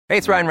Hey,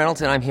 it's Ryan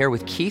Reynolds, and I'm here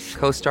with Keith,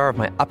 co-star of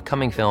my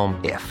upcoming film,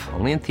 If,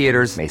 only in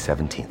theaters May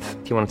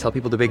 17th. Do you want to tell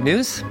people the big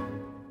news?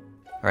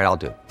 All right, I'll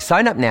do it.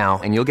 Sign up now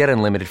and you'll get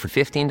unlimited for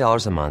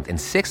 $15 a month and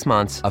 6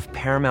 months of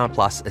Paramount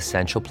Plus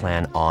Essential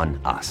Plan on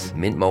us.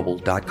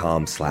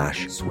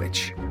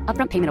 MintMobile.com/switch.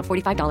 Upfront payment of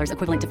 $45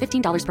 equivalent to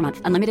 $15 per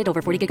month. Unlimited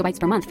over 40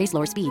 gigabytes per month. Face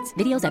lower speeds.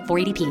 Videos at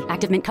 480p.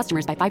 Active Mint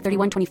customers by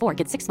 531.24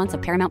 get 6 months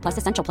of Paramount Plus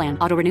Essential Plan.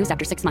 Auto renews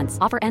after 6 months.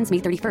 Offer ends May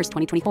 31st,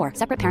 2024.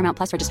 Separate Paramount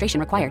Plus registration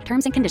required.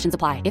 Terms and conditions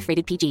apply if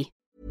rated PG.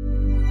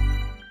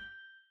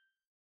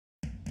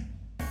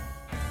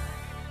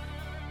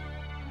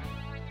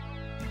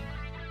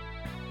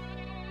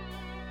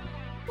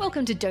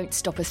 Welcome to Don't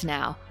Stop Us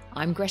Now.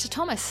 I'm Greta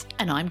Thomas.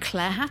 And I'm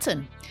Claire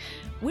Hatton.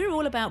 We're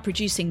all about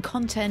producing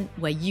content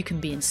where you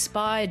can be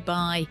inspired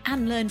by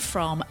and learn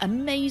from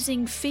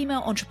amazing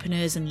female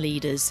entrepreneurs and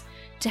leaders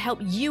to help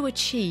you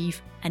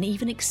achieve and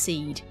even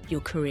exceed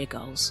your career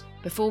goals.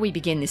 Before we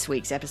begin this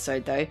week's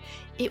episode, though,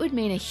 it would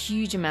mean a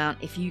huge amount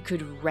if you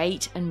could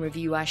rate and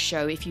review our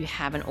show if you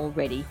haven't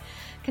already.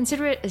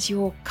 Consider it as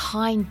your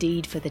kind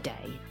deed for the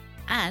day.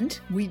 And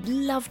we'd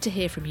love to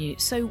hear from you,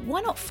 so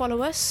why not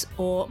follow us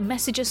or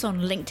message us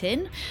on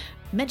LinkedIn,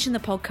 mention the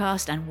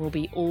podcast, and we'll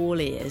be all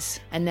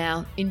ears. And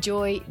now,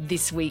 enjoy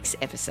this week's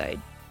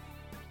episode.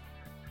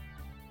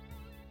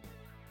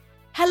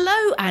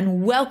 Hello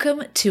and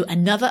welcome to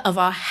another of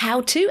our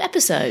how-to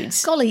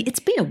episodes. Golly, it's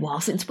been a while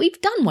since we've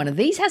done one of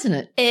these, hasn't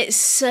it? It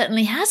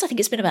certainly has. I think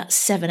it's been about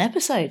 7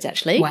 episodes,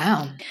 actually.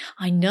 Wow.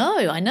 I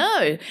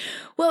know.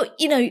 Well,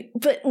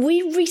 but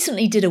we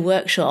recently did a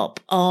workshop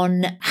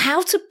on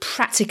how to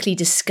practically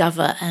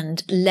discover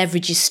and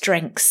leverage your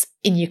strengths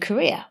in your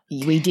career.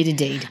 We did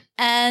indeed.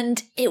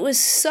 And it was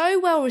so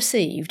well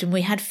received, and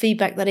we had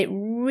feedback that it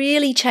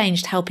really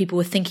changed how people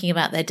were thinking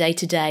about their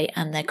day-to-day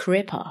and their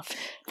career path.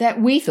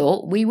 That we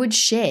thought we would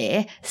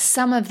share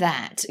some of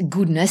that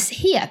goodness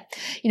here.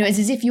 It's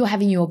as if you're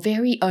having your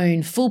very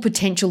own Full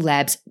Potential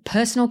Labs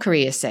personal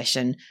career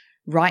session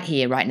right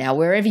here, right now,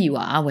 wherever you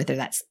are, whether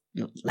that's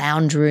your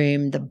lounge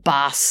room, the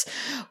bus,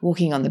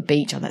 walking on the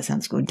beach. Oh, that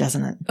sounds good,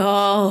 doesn't it?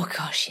 Oh,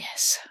 gosh,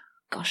 yes.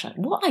 Gosh,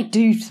 what I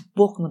do to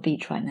walk on the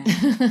beach right now.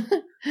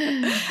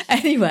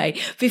 Anyway,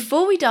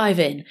 before we dive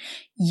in,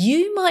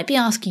 you might be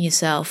asking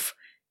yourself,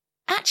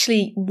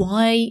 actually,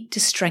 why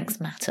does strength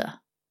matter?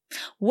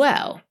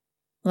 Well,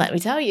 let me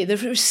tell you, the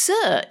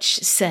research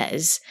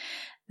says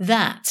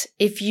that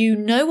if you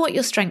know what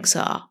your strengths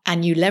are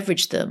and you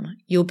leverage them,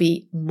 you'll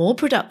be more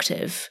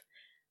productive,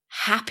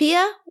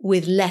 happier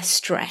with less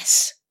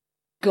stress.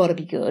 Gotta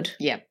be good.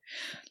 Yeah.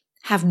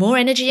 Have more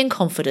energy and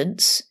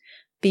confidence,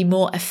 be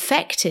more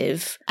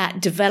effective at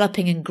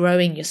developing and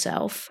growing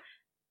yourself,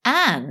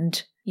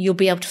 and you'll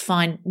be able to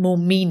find more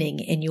meaning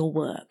in your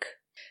work.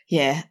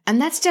 Yeah,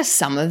 and that's just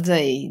some of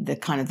the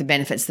kind of the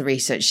benefits the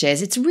research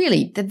shares. It's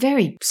really, they're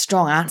very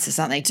strong answers,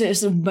 aren't they, to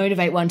sort of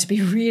motivate one to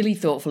be really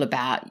thoughtful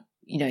about,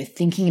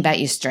 thinking about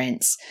your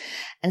strengths.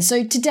 And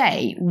so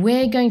today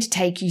we're going to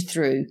take you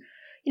through,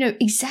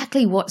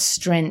 exactly what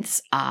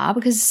strengths are,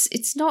 because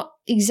it's not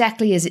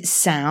exactly as it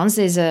sounds.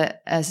 There's a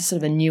sort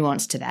of a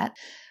nuance to that,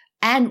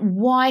 and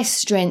why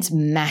strengths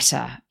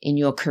matter in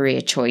your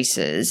career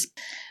choices.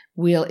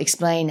 We'll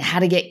explain how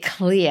to get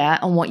clear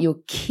on what your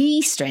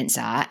key strengths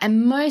are,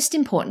 and most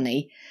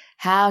importantly,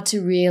 how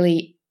to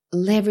really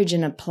leverage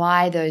and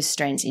apply those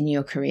strengths in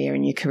your career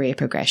and your career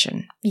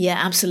progression. Yeah,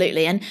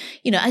 absolutely. And,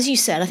 as you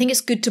said, I think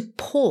it's good to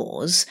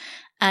pause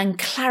and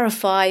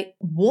clarify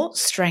what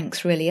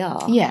strengths really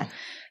are. Yeah.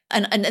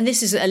 And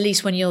this is at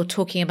least when you're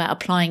talking about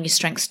applying your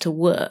strengths to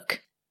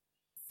work.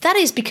 That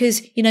is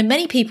because,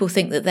 many people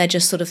think that they're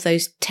just sort of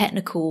those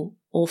technical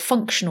or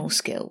functional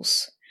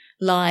skills,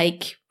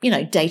 like,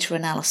 data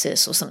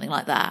analysis or something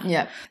like that.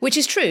 Yeah. Which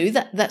is true,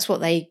 that's what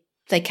they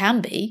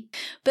can be.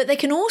 But they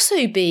can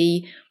also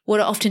be what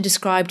are often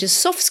described as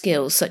soft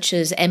skills, such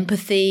as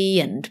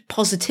empathy and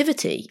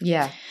positivity.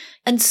 Yeah.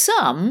 And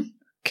some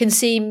can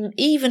seem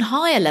even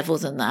higher level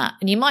than that.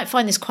 And you might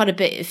find this quite a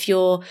bit if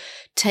you're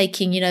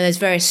taking, those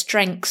various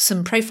strengths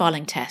and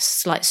profiling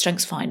tests, like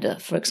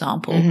StrengthsFinder, for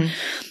example. Mm-hmm.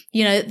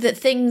 That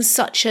things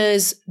such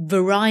as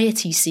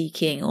variety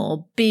seeking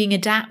or being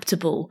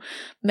adaptable,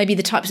 maybe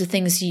the types of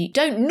things you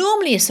don't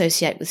normally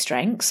associate with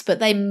strengths, but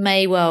they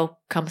may well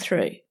come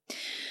through.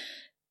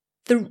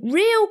 The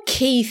real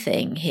key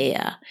thing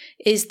here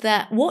is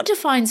that what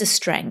defines a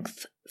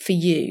strength for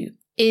you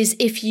is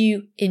if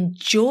you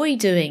enjoy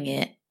doing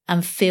it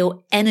and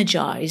feel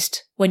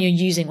energized when you're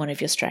using one of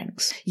your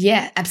strengths.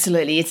 Yeah,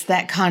 absolutely. It's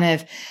that kind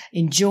of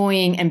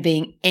enjoying and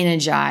being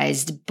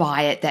energized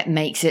by it that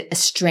makes it a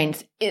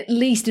strength, at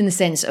least in the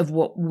sense of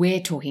what we're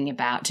talking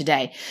about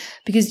today.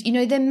 Because,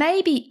 there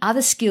may be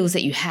other skills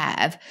that you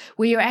have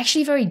where you're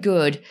actually very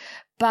good,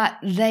 but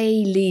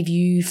they leave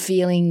you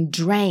feeling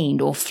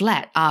drained or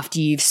flat after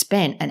you've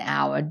spent an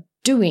hour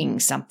doing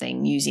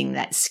something using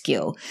that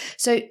skill.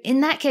 So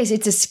in that case,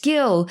 it's a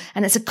skill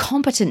and it's a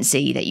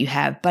competency that you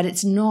have, but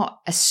it's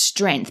not a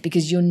strength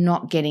because you're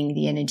not getting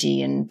the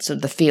energy and sort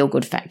of the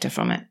feel-good factor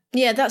from it.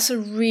 Yeah, that's a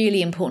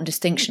really important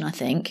distinction, I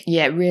think.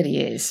 Yeah, it really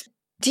is.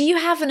 Do you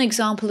have an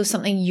example of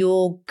something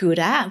you're good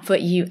at,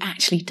 but you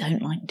actually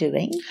don't like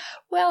doing?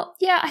 Well,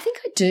 yeah, I think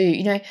I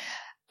do.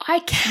 I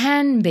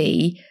can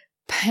be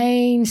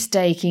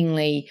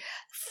painstakingly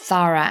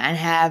thorough and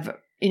have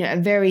a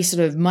very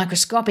sort of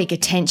microscopic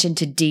attention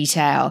to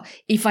detail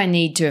if I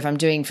need to, if I'm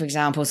doing, for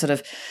example, sort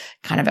of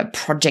kind of a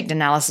project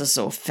analysis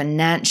or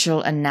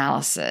financial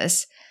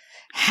analysis.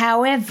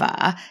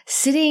 However,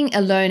 sitting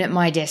alone at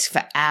my desk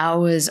for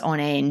hours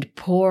on end,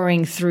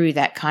 pouring through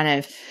that kind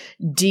of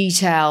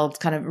detailed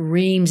kind of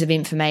reams of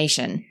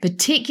information,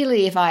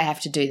 particularly if I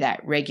have to do that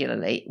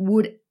regularly,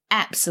 would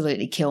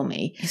absolutely kill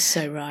me. You're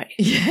so right.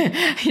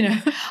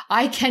 Yeah.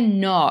 I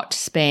cannot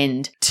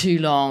spend too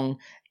long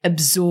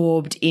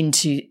absorbed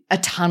into a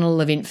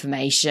tunnel of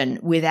information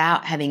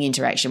without having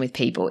interaction with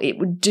people. It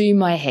would do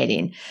my head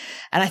in.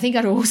 And I think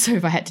I'd also,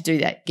 if I had to do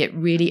that, get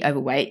really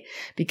overweight,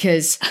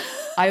 because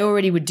I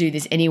already would do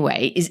this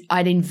anyway, is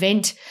I'd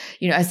invent,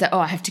 as that,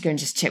 I have to go and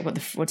just check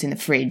what's in the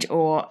fridge,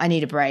 or I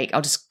need a break.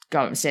 I'll just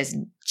go upstairs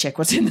and check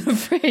what's in the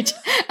fridge.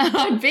 And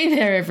I'd be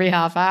there every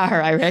half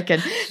hour, I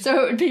reckon.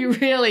 So it would be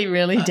really,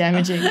 really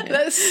damaging.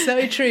 That's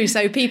so true.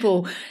 So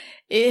people,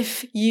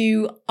 if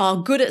you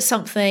are good at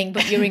something,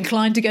 but you're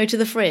inclined to go to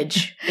the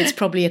fridge, it's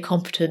probably a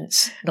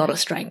competence, not a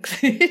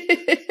strength.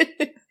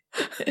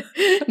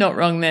 Not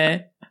wrong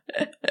there.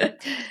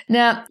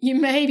 Now, you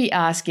may be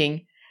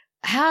asking,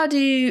 how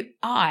do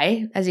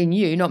I, as in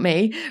you, not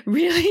me,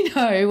 really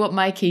know what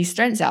my key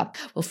strengths are?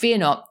 Well, fear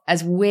not,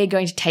 as we're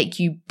going to take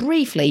you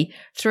briefly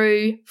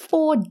through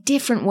 4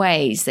 different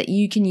ways that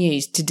you can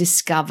use to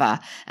discover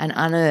and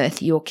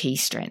unearth your key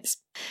strengths.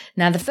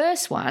 Now, the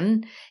first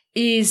one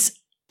is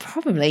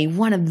probably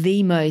one of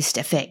the most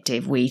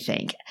effective, we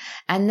think,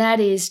 and that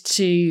is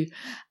to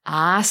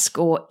ask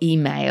or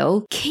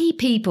email key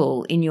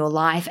people in your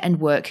life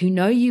and work who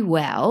know you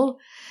well,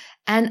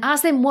 and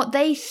ask them what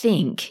they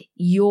think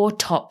your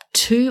top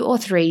 2 or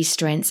 3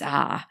 strengths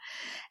are.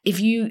 If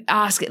you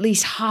ask at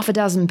least half a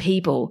dozen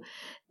people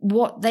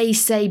what they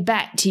say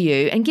back to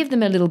you, and give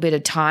them a little bit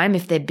of time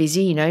if they're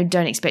busy,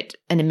 don't expect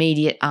an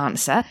immediate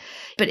answer.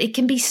 But it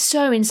can be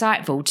so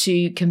insightful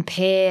to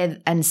compare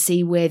and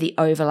see where the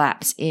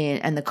overlaps in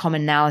and the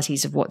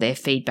commonalities of what their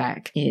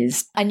feedback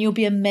is. And you'll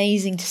be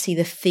amazing to see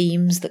the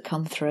themes that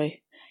come through.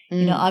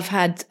 I've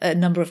had a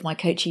number of my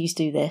coachees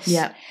do this.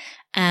 Yeah.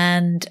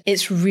 And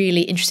it's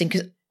really interesting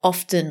because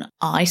often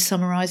I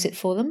summarize it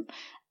for them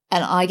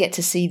and I get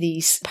to see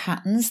these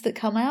patterns that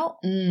come out,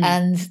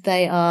 and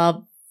they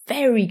are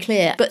very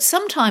clear. But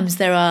sometimes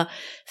there are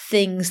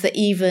things that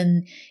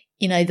even,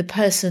 the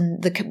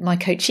person, my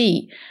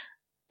coachee,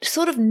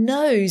 sort of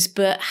knows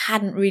but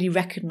hadn't really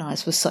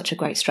recognized was such a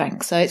great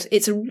strength. So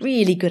it's a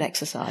really good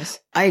exercise.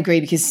 I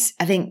agree, because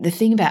I think the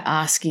thing about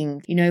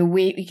asking,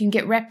 we can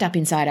get wrapped up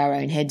inside our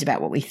own heads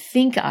about what we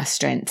think our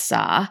strengths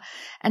are.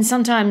 And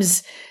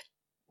sometimes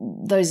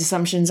those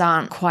assumptions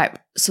aren't quite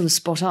sort of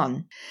spot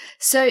on.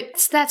 So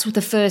that's what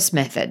the first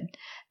method.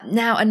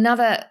 Now,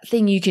 another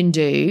thing you can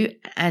do,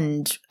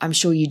 and I'm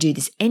sure you do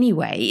this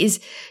anyway,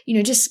 is,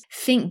 just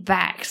think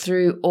back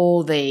through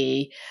all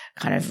the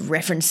kind of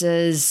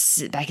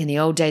references back in the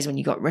old days when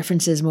you got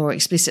references more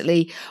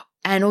explicitly,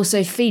 and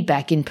also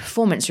feedback in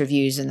performance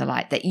reviews and the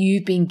like that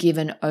you've been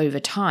given over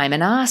time,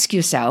 and ask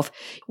yourself,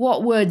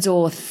 what words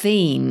or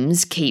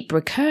themes keep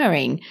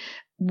recurring?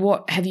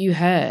 What have you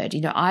heard?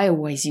 I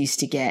always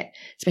used to get,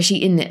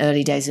 especially in the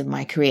early days of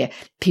my career,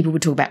 people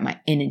would talk about my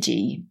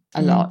energy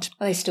a lot.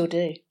 Well, they still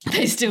do.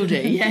 They still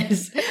do,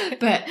 yes.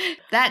 But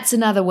that's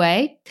another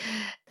way.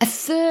 A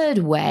third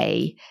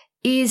way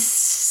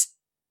is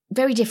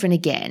very different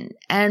again.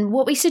 And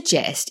what we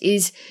suggest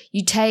is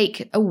you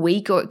take a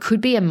week, or it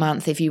could be a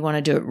month if you want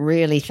to do it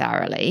really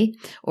thoroughly,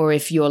 or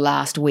if your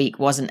last week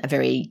wasn't a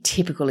very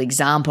typical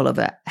example of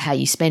how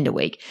you spend a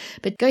week.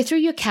 But go through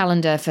your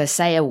calendar for,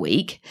 say, a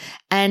week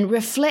and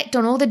reflect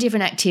on all the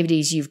different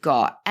activities you've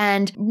got,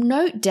 and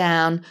note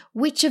down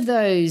which of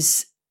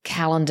those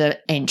calendar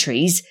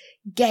entries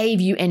gave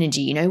you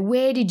energy.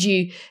 Where did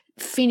you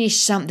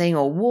finish something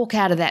or walk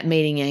out of that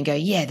meeting and go,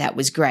 yeah, that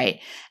was great?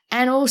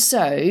 And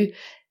also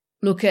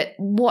look at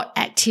what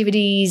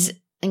activities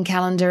and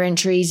calendar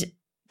entries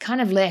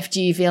kind of left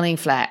you feeling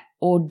flat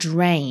or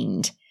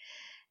drained.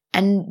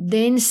 And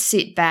then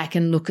sit back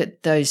and look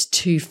at those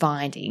 2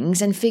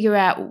 findings and figure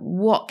out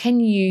what can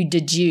you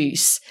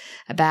deduce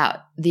about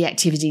the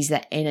activities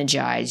that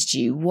energized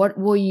you. What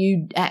were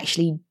you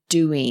actually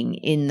doing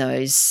in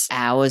those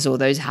hours or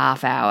those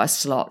half-hour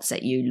slots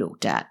that you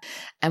looked at?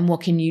 And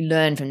what can you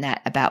learn from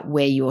that about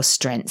where your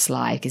strengths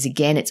lie? Because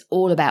again, it's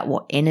all about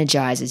what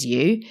energizes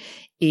you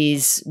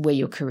is where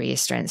your career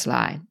strengths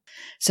lie.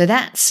 So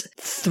that's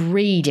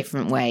 3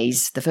 different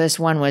ways. The first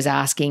one was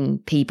asking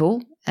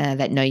people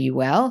that know you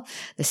well.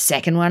 The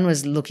second one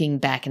was looking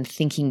back and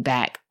thinking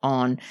back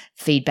on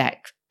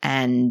feedback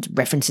and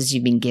references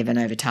you've been given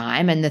over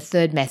time. And the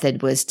third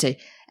method was to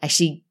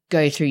actually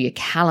go through your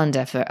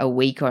calendar for a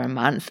week or a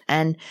month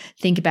and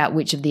think about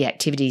which of the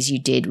activities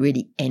you did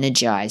really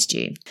energized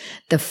you.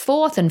 The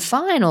fourth and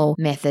final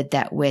method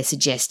that we're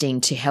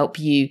suggesting to help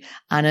you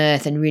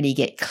unearth and really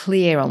get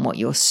clear on what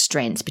your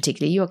strengths,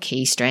 particularly your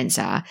key strengths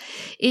are,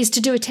 is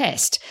to do a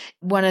test.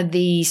 One of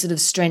the sort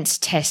of strengths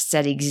tests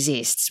that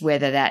exists,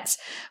 whether that's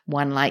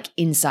one like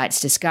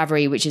Insights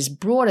Discovery, which is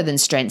broader than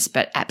strengths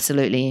but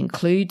absolutely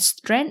includes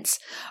strengths,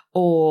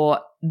 or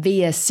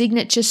VIA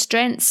Signature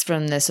Strengths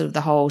from the sort of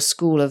the whole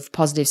school of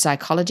positive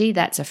psychology.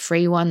 That's a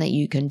free one that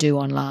you can do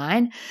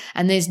online.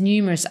 And there's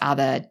numerous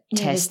other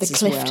tests there's the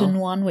Clifton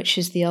one, which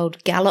is the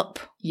old Gallup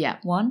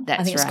one.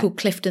 That's I think it's called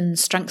Clifton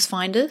Strengths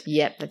Finder.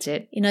 Yep, that's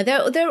it. You know,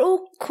 they're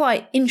all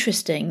quite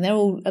interesting. They're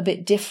all a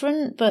bit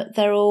different, but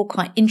they're all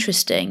quite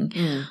interesting.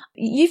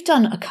 You've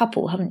done a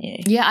couple, haven't you?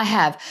 Yeah, I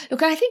have.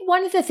 Look, I think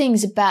one of the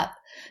things about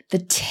the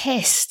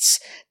tests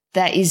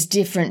that is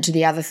different to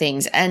the other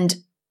things, and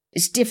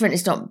it's different,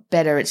 it's not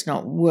better, it's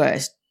not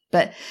worse,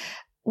 but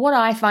what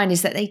I find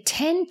is that they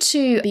tend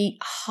to be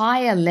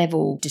higher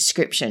level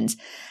descriptions.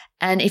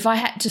 And if I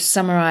had to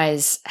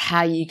summarize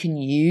how you can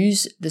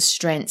use the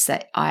strengths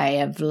that I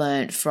have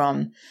learned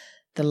from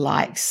the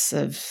likes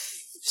of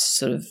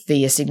sort of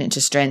VIA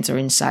Signature Strengths or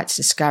Insights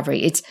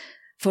Discovery, it's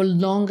for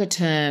longer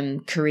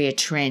term career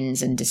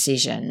trends and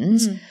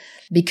decisions,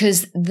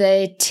 because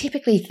they're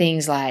typically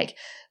things like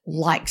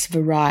likes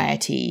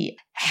variety,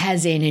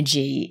 has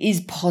energy,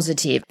 is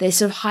positive. They're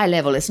sort of high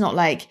level. It's not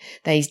like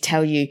they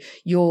tell you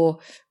you're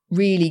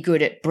really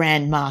good at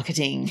brand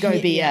marketing, go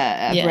be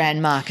a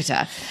brand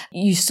marketer.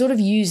 You sort of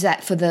use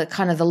that for the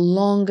kind of the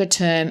longer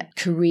term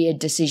career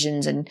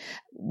decisions, and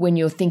when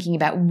you're thinking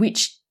about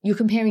which you're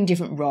comparing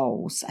different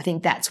roles, I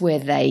think that's where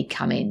they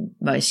come in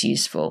most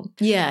useful.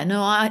 Yeah,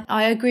 no,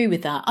 I agree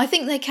with that. I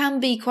think they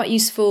can be quite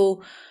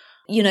useful,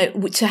 you know,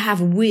 to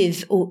have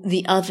with or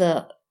the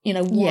other, you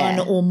know, one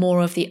or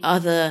more of the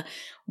other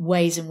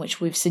ways in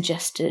which we've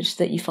suggested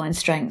that you find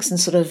strengths, and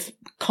sort of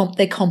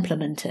they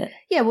complement it.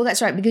 Yeah, well,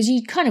 that's right, because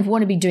you kind of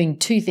want to be doing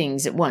two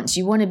things at once.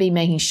 You want to be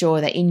making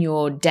sure that in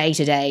your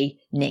day-to-day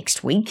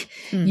next week,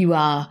 you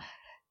are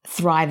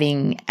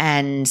thriving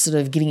and sort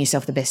of giving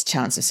yourself the best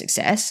chance of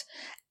success,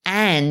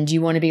 and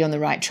you want to be on the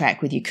right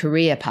track with your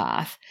career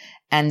path.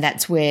 And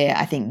that's where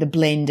I think the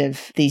blend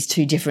of these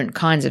two different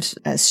kinds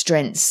of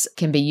strengths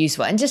can be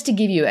useful. And just to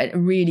give you a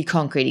really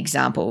concrete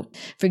example,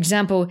 for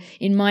example,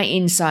 in my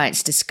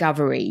Insights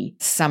Discovery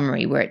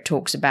summary, where it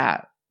talks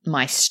about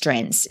my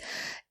strengths,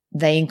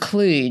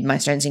 my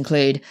strengths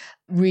include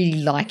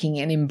really liking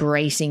and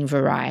embracing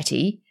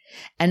variety,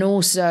 and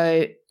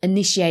also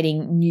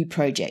initiating new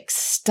projects,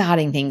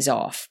 starting things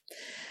off.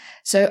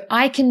 So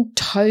I can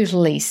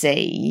totally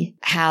see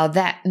how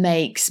that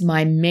makes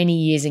my many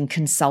years in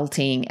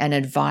consulting and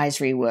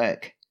advisory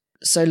work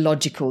so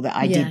logical that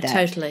I did that.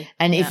 Totally.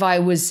 And if I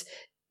was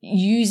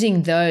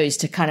using those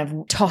to kind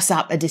of toss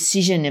up a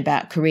decision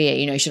about career,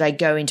 you know, should I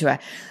go into a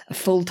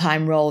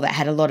full-time role that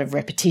had a lot of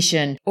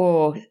repetition,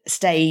 or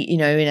stay, you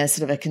know, in a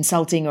sort of a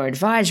consulting or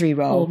advisory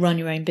role? Or run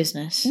your own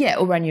business. Yeah,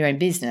 or run your own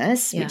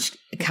business, which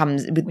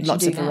comes with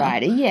lots of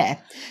variety. Now. Yeah.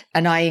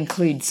 And I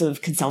include sort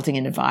of consulting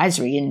and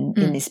advisory in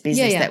this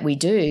business that we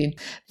do.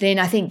 Then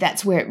I think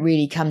that's where it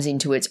really comes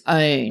into its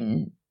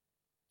own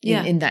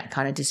in that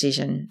kind of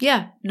decision.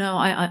 Yeah. No,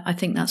 I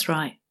think that's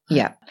right.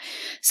 Yeah.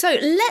 So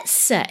let's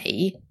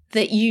say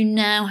that you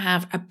now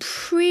have a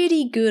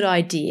pretty good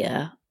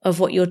idea of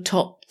what your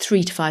top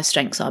 3 to 5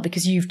 strengths are,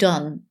 because you've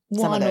done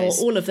one or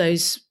all of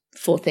those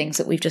 4 things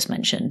that we've just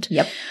mentioned.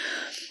 Yep.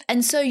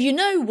 And so you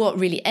know what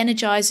really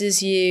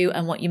energizes you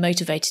and what you're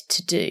motivated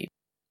to do.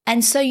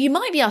 And so you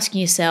might be asking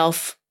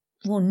yourself,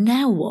 well,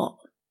 now what?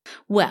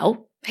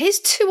 Well, here's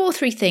 2 or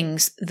 3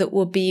 things that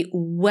will be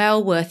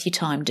well worth your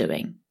time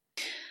doing.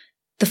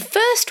 The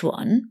first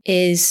one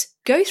is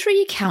go through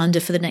your calendar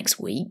for the next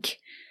week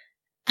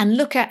and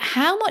look at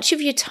how much of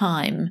your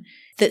time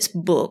that's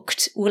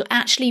booked will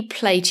actually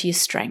play to your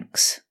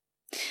strengths.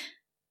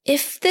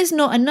 If there's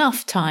not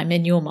enough time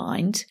in your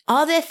mind,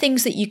 are there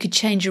things that you could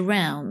change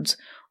around?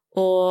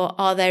 Or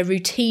are there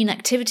routine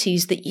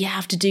activities that you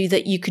have to do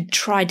that you could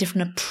try a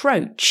different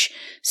approach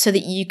so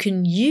that you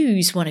can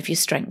use one of your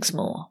strengths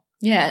more?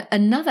 Yeah,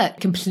 another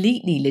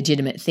completely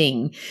legitimate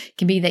thing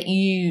can be that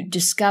you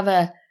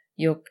discover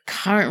your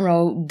current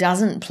role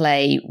doesn't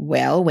play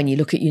well when you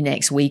look at your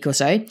next week or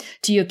so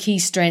to your key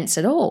strengths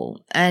at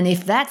all. And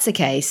if that's the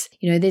case,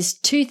 you know, there's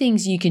 2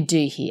 things you can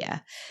do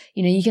here.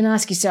 You know, you can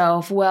ask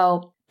yourself,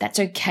 well, that's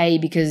okay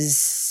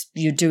because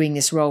you're doing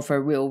this role for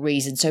a real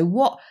reason. So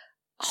what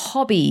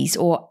hobbies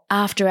or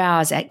after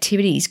hours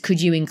activities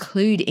could you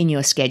include in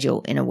your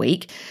schedule in a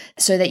week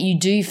so that you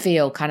do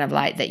feel kind of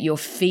like that you're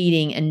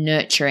feeding and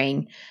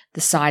nurturing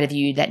the side of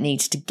you that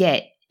needs to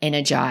get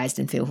energized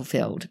and feel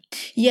fulfilled?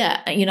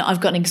 Yeah, you know,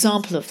 I've got an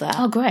example of that.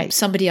 Oh, great.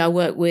 Somebody I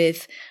work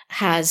with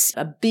has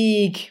a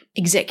big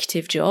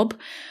executive job,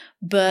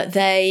 but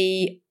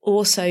they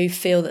also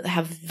feel that they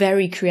have a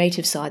very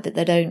creative side that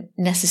they don't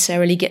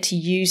necessarily get to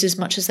use as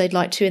much as they'd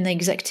like to in the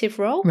executive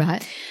role.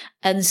 Right.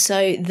 And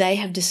so they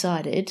have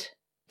decided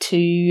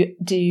to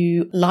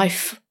do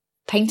life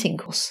painting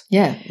course.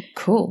 Yeah,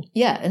 cool.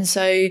 Yeah. And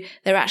so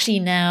they're actually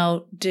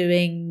now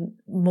doing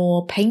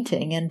more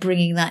painting and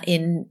bringing that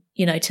in,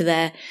 to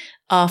their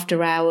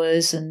after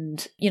hours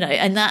and,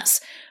 and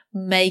that's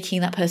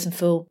making that person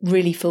feel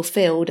really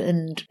fulfilled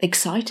and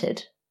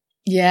excited.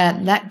 Yeah,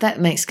 that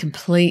makes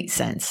complete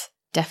sense.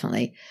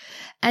 Definitely.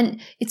 And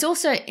it's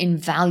also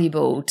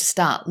invaluable to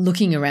start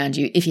looking around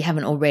you if you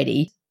haven't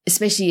already,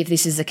 especially if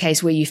this is the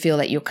case where you feel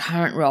that your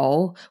current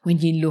role, when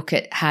you look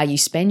at how you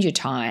spend your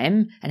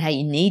time and how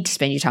you need to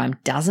spend your time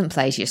doesn't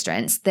play to your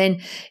strengths, then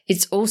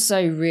it's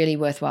also really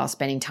worthwhile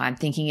spending time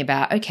thinking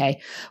about,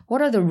 okay,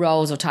 what are the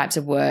roles or types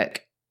of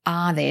work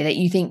are there that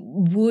you think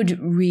would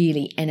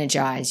really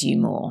energize you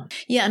more?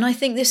 Yeah, and I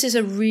think this is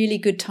a really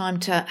good time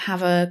to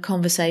have a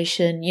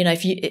conversation.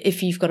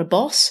 If you've got a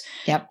boss,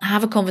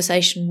 have a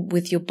conversation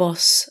with your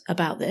boss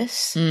about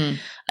this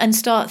and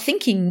start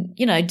thinking,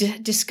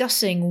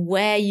 discussing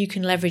where you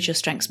can leverage your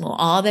strengths more.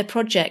 Are there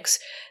projects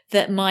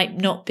that might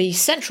not be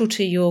central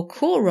to your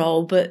core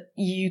role, but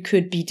you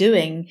could be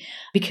doing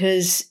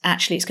because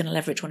actually it's going to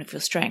leverage one of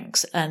your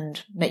strengths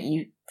and make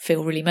you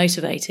feel really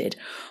motivated?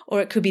 Or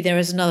it could be there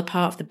is another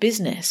part of the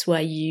business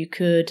where you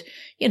could,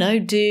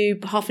 do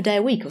half a day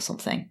a week or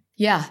something.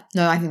 Yeah,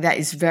 no, I think that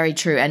is very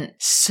true. And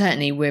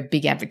certainly we're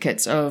big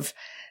advocates of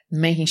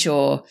making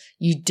sure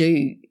you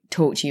do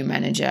talk to your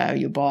manager or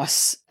your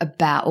boss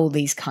about all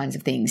these kinds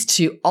of things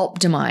to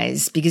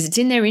optimize, because it's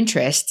in their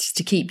interests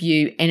to keep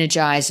you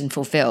energized and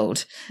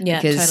fulfilled. Yeah,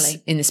 because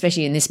totally.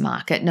 Especially in this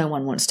market, no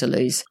one wants to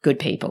lose good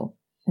people.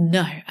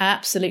 No,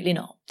 absolutely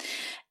not.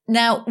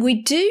 Now,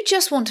 we do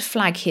just want to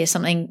flag here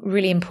something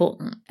really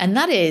important, and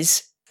that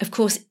is, of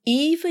course,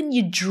 even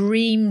your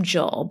dream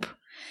job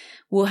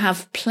will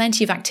have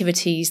plenty of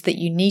activities that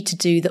you need to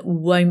do that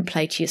won't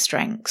play to your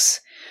strengths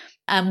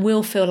and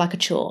will feel like a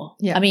chore.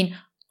 Yeah. I mean,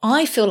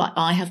 I feel like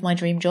I have my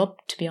dream job,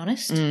 to be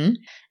honest,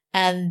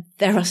 and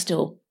there are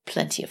still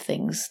plenty of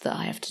things that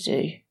I have to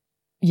do.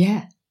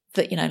 Yeah.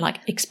 That,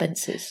 like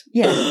expenses.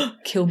 Yeah.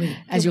 Kill me.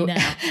 As your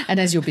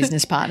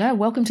business partner,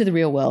 welcome to the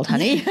real world,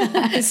 honey.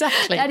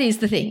 Exactly. That is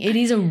the thing. It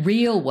is a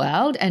real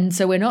world. And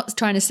so we're not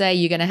trying to say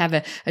you're going to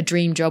have a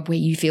dream job where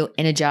you feel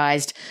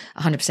energized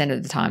 100%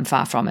 of the time.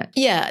 Far from it.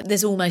 Yeah.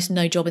 There's almost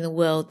no job in the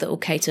world that will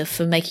cater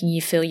for making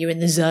you feel you're in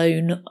the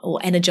zone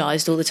or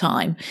energized all the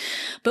time.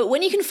 But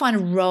when you can find a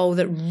role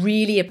that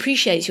really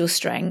appreciates your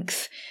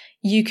strength,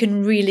 you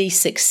can really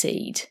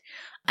succeed.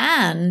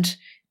 And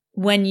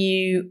when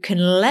you can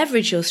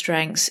leverage your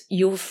strengths,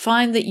 you'll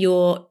find that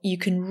you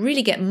can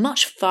really get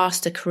much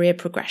faster career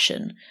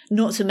progression,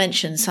 not to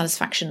mention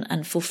satisfaction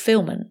and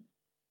fulfillment.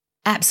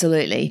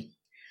 Absolutely.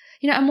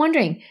 I'm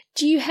wondering,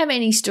 do you have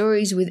any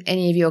stories with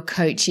any of your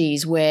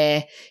coachees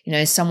where,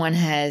 someone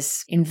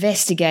has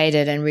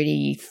investigated and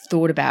really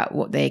thought about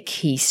what their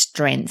key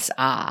strengths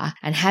are,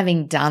 and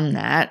having done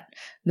that,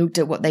 looked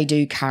at what they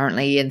do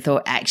currently and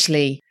thought,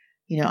 actually,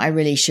 I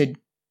really should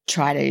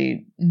try to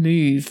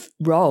move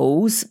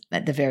roles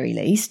at the very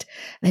least.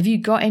 Have you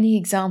got any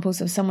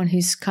examples of someone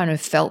who's kind of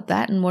felt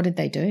that, and what did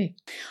they do?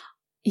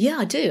 Yeah,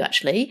 I do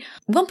actually.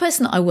 One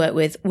person that I worked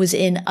with was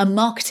in a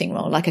marketing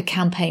role, like a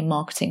campaign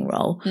marketing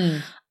role.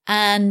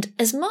 And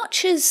as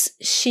much as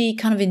she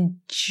kind of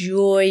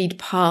enjoyed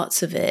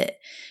parts of it,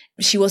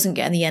 she wasn't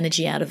getting the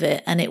energy out of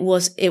it. And it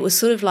was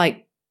sort of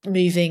like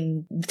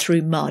moving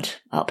through mud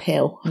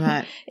uphill,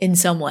 right, in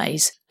some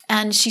ways.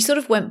 And she sort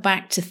of went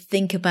back to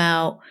think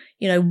about,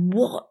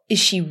 what is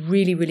she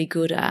really, really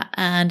good at?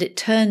 And it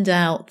turned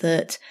out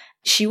that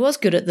she was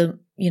good at the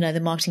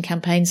marketing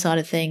campaign side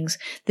of things.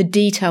 The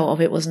detail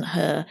of it wasn't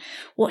her.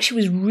 What she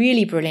was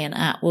really brilliant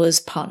at was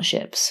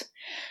partnerships.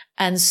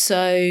 And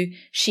so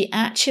she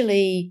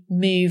actually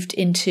moved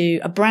into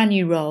a brand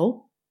new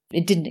role.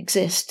 It didn't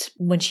exist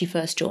when she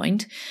first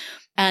joined.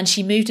 And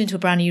she moved into a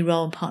brand new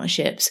role in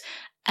partnerships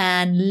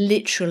and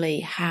literally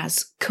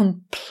has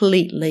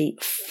completely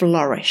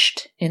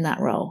flourished in that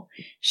role.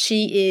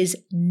 She is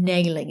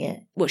nailing it.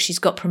 Well, she's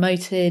got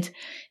promoted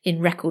in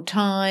record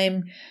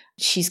time.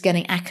 She's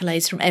getting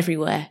accolades from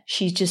everywhere.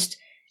 She's just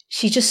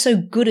so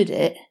good at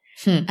it.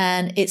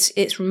 And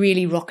it's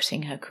really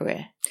rocketing her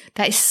career.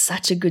 That is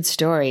such a good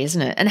story,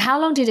 isn't it? And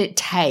how long did it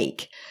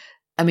take?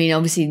 I mean,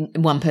 obviously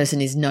one person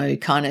is no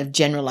kind of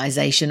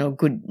generalization or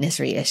good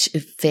necessarily a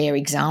fair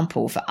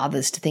example for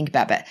others to think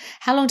about, but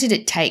how long did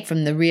it take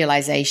from the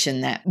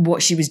realization that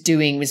what she was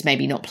doing was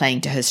maybe not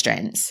playing to her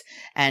strengths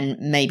and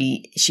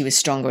maybe she was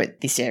stronger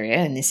at this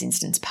area, in this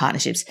instance,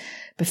 partnerships,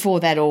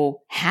 before that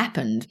all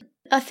happened?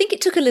 I think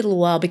it took a little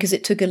while because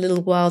it took a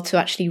little while to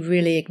actually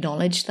really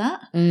acknowledge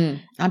that.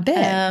 I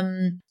bet.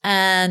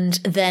 And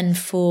then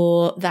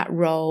for that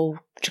role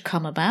to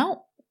come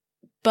about.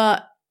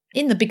 But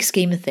in the big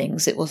scheme of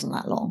things, it wasn't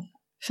that long.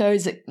 So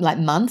is it like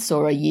months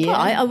or a year?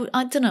 Well,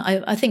 I don't know.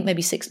 I think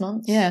maybe 6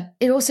 months. Yeah.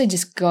 It also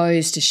just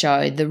goes to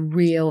show the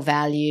real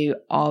value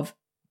of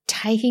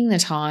taking the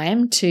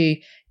time to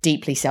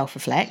deeply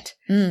self-reflect.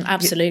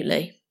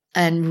 Absolutely.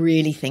 And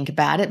really think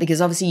about it,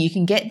 because obviously you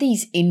can get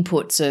these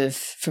inputs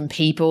from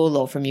people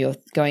or from your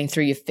going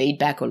through your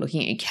feedback or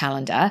looking at your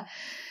calendar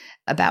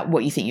about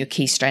what you think your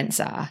key strengths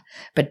are.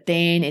 But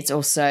then it's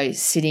also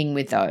sitting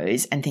with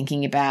those and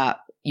thinking about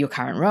your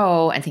current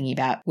role and thinking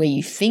about where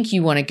you think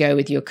you want to go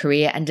with your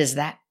career, and is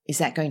that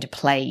going to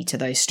play to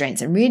those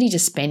strengths? And really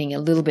just spending a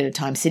little bit of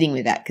time sitting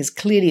with that, because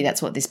clearly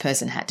that's what this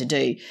person had to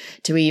do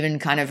to even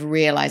kind of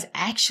realize,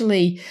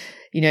 actually,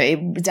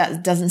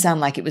 it doesn't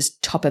sound like it was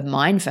top of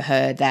mind for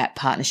her that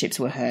partnerships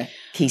were her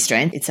key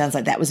strength. It sounds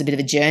like that was a bit of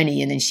a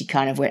journey, and then she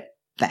kind of went,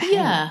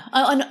 yeah.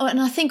 And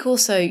I think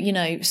also,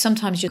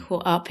 sometimes you're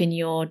caught up in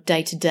your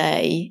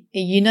day-to-day.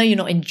 You're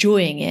not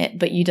enjoying it,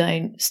 but you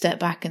don't step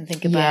back and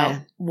think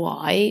about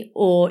why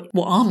or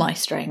what are my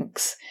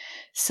strengths.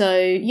 So,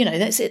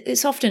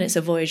 it's often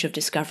a voyage of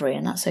discovery,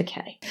 and that's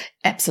okay.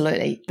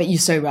 Absolutely. But you're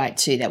so right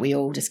too, that we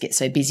all just get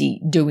so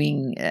busy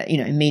doing,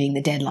 meeting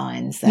the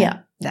deadlines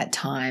that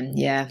time.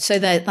 Yeah. So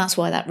that's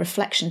why that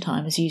reflection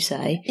time, as you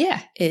say,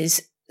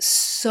 is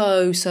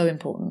so, so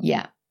important.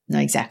 Yeah. No,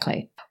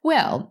 exactly.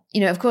 Well,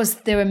 of course,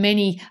 there are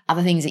many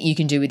other things that you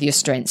can do with your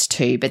strengths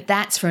too, but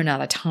that's for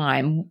another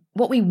time.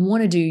 What we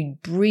want to do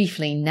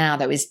briefly now,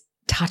 though, is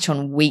touch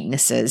on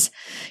weaknesses.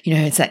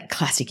 It's that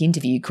classic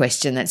interview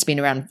question that's been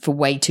around for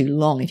way too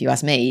long, if you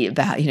ask me,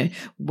 about,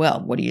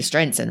 what are your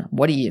strengths and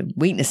what are your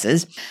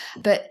weaknesses?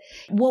 But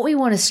what we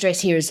want to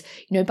stress here is,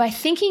 by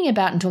thinking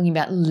about and talking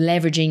about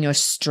leveraging your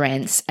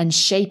strengths and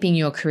shaping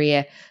your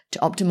career to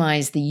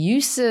optimize the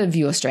use of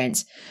your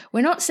strengths,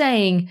 we're not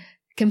saying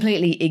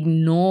completely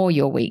ignore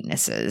your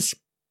weaknesses.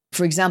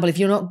 For example, if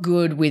you're not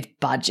good with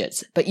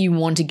budgets, but you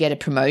want to get a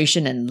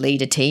promotion and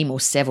lead a team or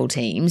several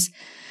teams,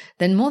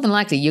 then more than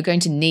likely you're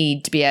going to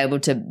need to be able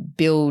to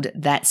build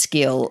that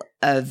skill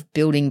of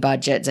building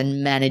budgets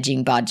and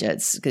managing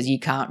budgets, because you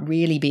can't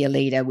really be a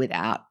leader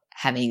without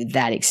having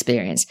that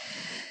experience.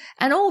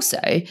 And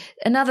also,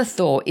 another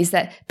thought is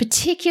that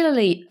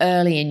particularly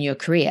early in your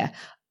career,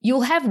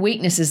 you'll have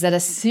weaknesses that are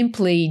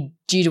simply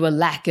due to a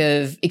lack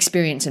of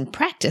experience and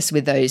practice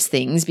with those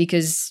things,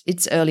 because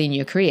it's early in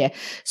your career.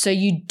 So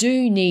you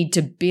do need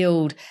to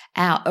build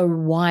out a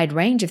wide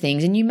range of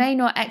things, and you may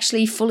not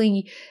actually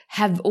fully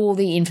have all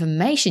the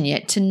information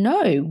yet to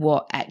know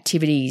what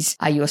activities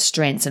are your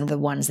strengths and the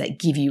ones that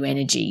give you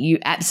energy. You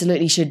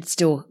absolutely should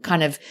still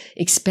kind of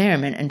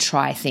experiment and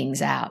try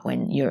things out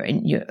when you're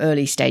in your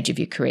early stage of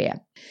your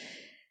career.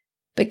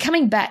 But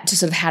coming back to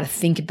sort of how to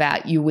think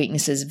about your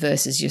weaknesses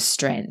versus your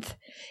strength,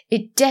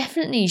 it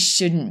definitely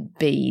shouldn't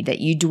be that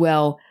you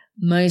dwell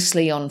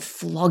mostly on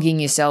flogging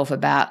yourself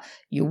about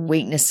your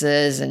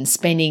weaknesses and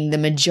spending the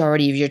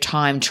majority of your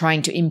time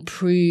trying to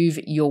improve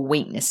your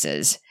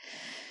weaknesses.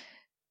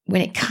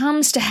 When it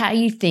comes to how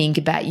you think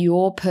about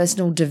your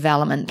personal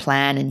development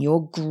plan and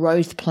your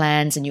growth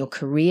plans and your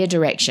career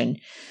direction,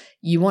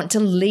 you want to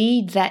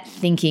lead that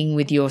thinking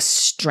with your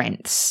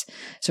strengths.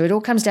 So it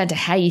all comes down to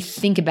how you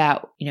think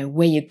about,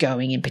 where you're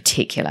going in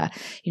particular.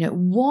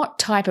 What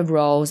type of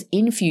roles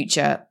in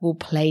future will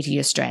play to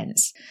your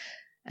strengths?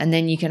 And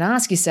then you can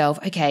ask yourself,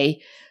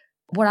 okay,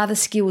 what other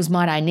skills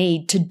might I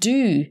need to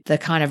do the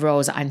kind of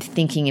roles I'm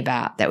thinking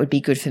about that would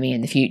be good for me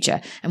in the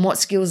future? And what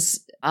skills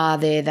are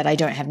there that I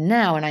don't have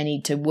now and I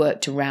need to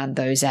work to round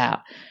those out?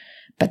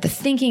 But the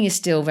thinking is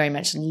still very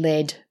much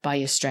led by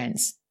your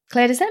strengths.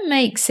 Claire, does that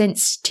make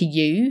sense to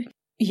you?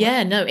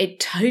 Yeah, no,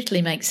 it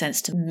totally makes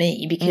sense to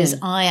me, because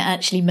I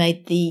actually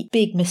made the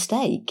big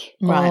mistake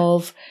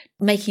of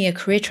making a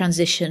career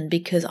transition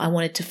because I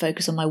wanted to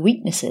focus on my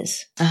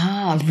weaknesses.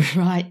 Ah,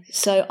 right.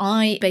 So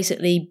I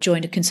basically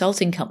joined a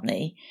consulting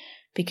company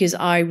because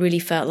I really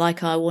felt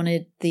like I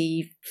wanted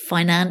the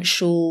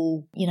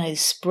financial,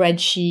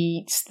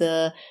 spreadsheets,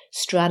 the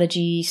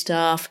strategy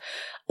stuff,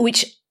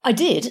 which I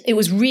did. It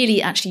was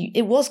really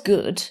it was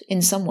good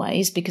in some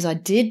ways because I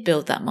did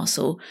build that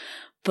muscle,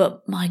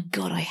 but my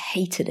God, I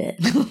hated it.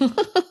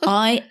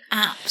 I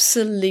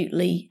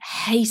absolutely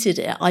hated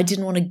it. I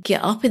didn't want to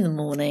get up in the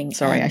morning.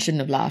 Sorry, I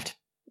shouldn't have laughed.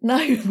 No,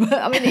 but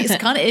I mean,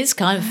 it's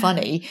kind of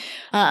funny.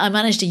 I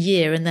managed a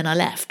year and then I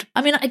left.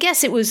 I mean, I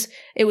guess it was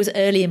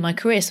early in my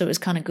career, so it was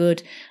kind of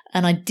good.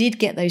 And I did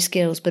get those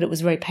skills, but it was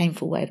a very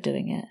painful way of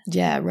doing it.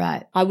 Yeah,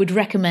 right. I would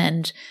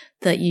recommend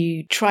that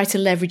you try to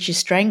leverage your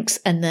strengths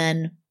and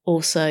then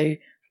also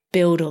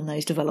build on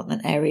those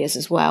development areas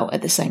as well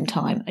at the same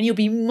time, and you'll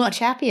be much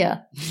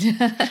happier.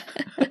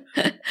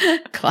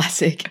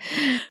 Classic.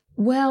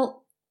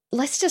 Well,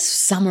 let's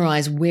just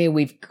summarize where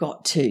we've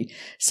got to.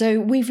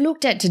 So we've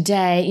looked at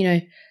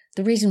today,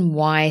 the reason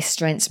why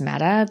strengths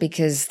matter,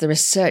 because the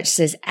research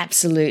says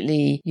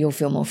absolutely you'll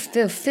feel more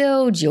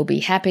fulfilled, you'll be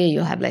happier,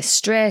 you'll have less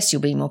stress,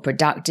 you'll be more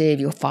productive,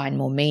 you'll find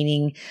more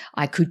meaning.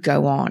 I could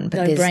go on.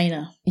 But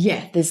no-brainer.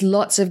 Yeah, there's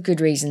lots of good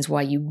reasons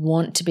why you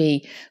want to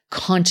be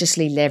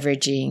consciously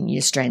leveraging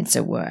your strengths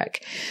at work.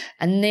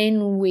 And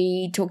then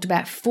we talked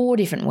about 4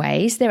 different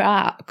ways. There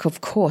are,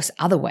 of course,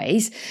 other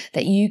ways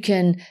that you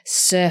can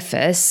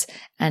surface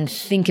and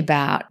think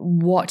about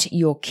what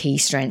your key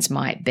strengths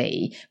might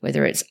be,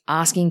 whether it's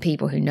asking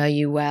people who know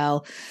you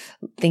well,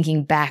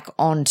 thinking back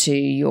onto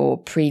your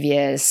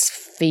previous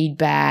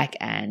feedback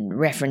and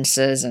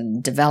references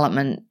and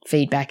development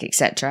feedback,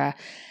 etc.,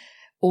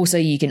 Also,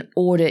 you can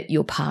audit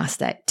your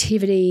past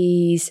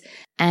activities,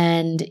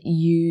 and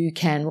you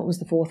can, what was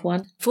the fourth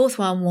one? Fourth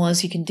one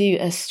was you can do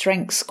a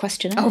strengths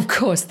questionnaire. Oh, of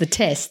course, the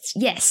tests.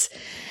 Yes.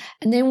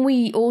 And then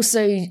we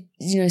also,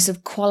 sort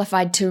of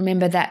qualified to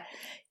remember that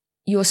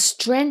your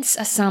strengths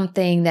are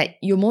something that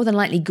you're more than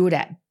likely good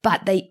at,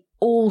 but they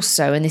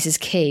also, and this is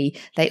key,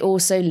 they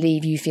also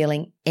leave you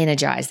feeling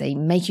energized. They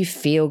make you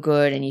feel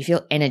good and you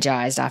feel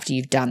energized after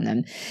you've done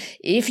them.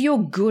 If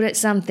you're good at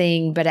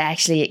something, but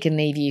actually it can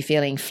leave you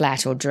feeling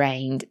flat or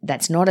drained,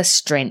 that's not a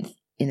strength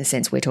in the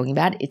sense we're talking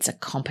about. It's a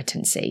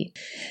competency.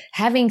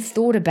 Having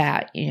thought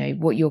about,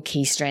 what your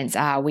key strengths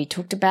are, we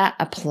talked about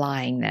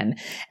applying them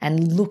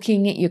and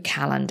looking at your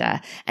calendar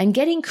and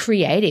getting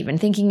creative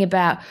and thinking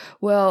about,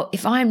 well,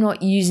 if I'm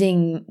not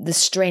using the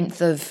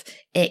strength of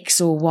X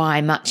or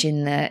Y much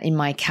in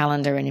my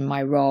calendar and in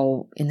my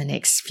role in the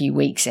next few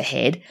weeks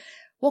ahead,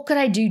 what could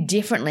I do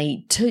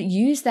differently to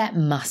use that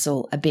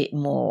muscle a bit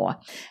more?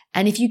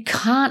 And if you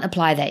can't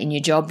apply that in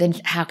your job, then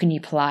how can you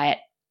apply it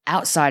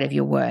outside of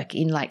your work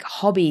in like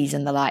hobbies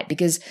and the like?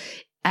 Because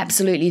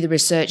absolutely the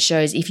research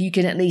shows if you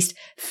can at least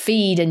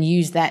feed and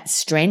use that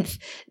strength,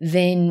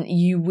 then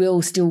you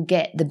will still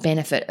get the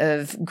benefit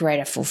of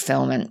greater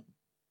fulfillment.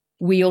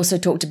 We also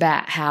talked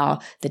about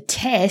how the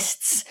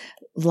tests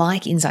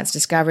like Insights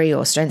Discovery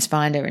or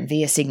StrengthsFinder and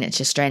VIA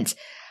Signature Strengths,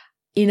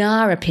 in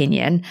our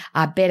opinion,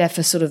 are better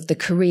for sort of the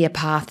career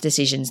path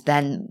decisions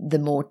than the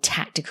more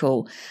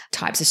tactical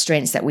types of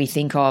strengths that we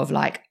think of,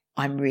 like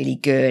I'm really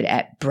good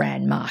at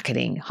brand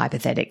marketing,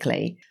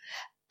 hypothetically.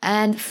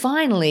 And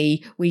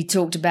finally, we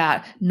talked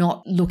about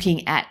not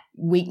looking at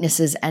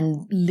weaknesses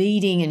and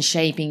leading and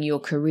shaping your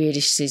career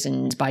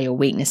decisions by your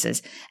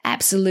weaknesses.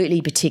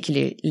 Absolutely,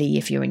 particularly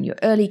if you're in your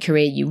early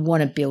career, you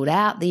want to build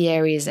out the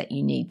areas that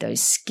you need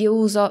those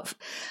skills of,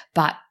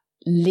 but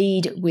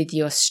lead with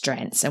your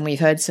strengths. And we've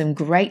heard some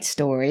great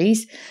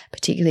stories,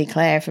 particularly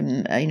Claire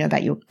from,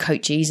 about your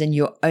coaches and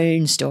your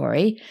own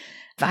story.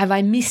 Have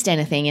I missed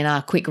anything in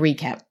our quick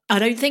recap? I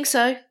don't think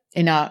so.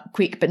 In our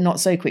quick but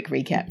not so quick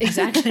recap.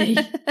 Exactly.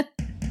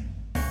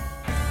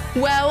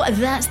 Well,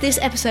 that's this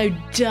episode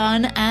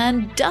done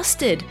and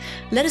dusted.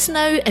 Let us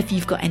know if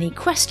you've got any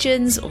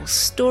questions or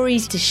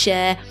stories to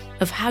share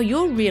of how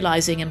you're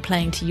realising and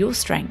playing to your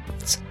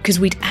strengths, because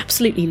we'd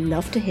absolutely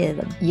love to hear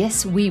them.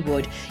 Yes, we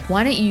would.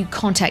 Why don't you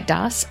contact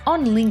us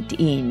on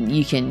LinkedIn?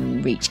 You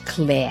can reach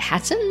Claire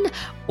Hatton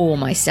or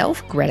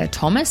myself, Greta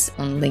Thomas,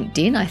 on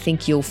LinkedIn. I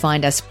think you'll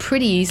find us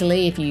pretty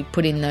easily if you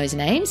put in those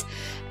names,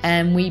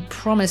 and we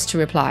promise to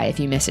reply if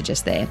you message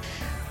us there.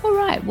 All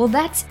right, well,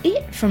 that's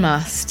it from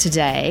us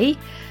today.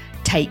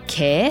 Take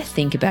care,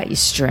 think about your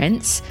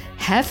strengths,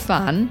 have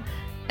fun,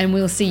 and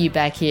we'll see you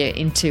back here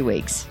in 2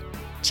 weeks.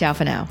 Ciao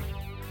for now.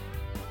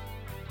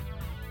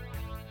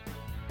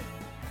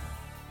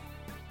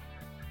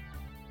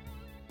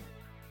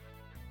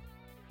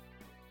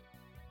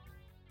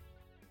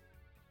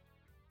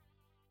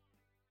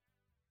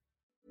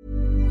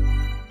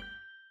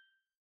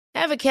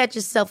 Ever catch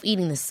yourself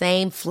eating the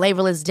same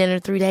flavorless dinner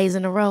 3 days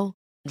in a row?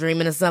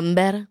 Dreaming of something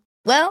better?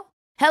 Well,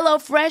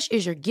 HelloFresh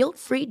is your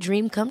guilt-free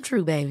dream come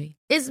true, baby.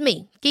 It's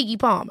me, Keke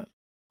Palmer.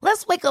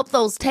 Let's wake up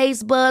those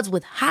taste buds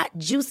with hot,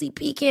 juicy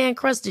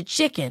pecan-crusted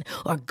chicken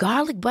or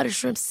garlic butter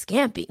shrimp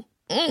scampi.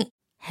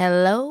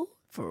 Hello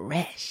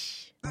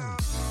Fresh.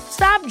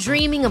 Stop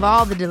dreaming of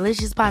all the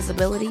delicious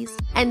possibilities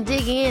and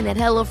dig in at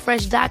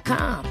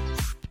HelloFresh.com.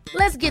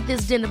 Let's get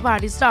this dinner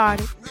party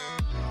started.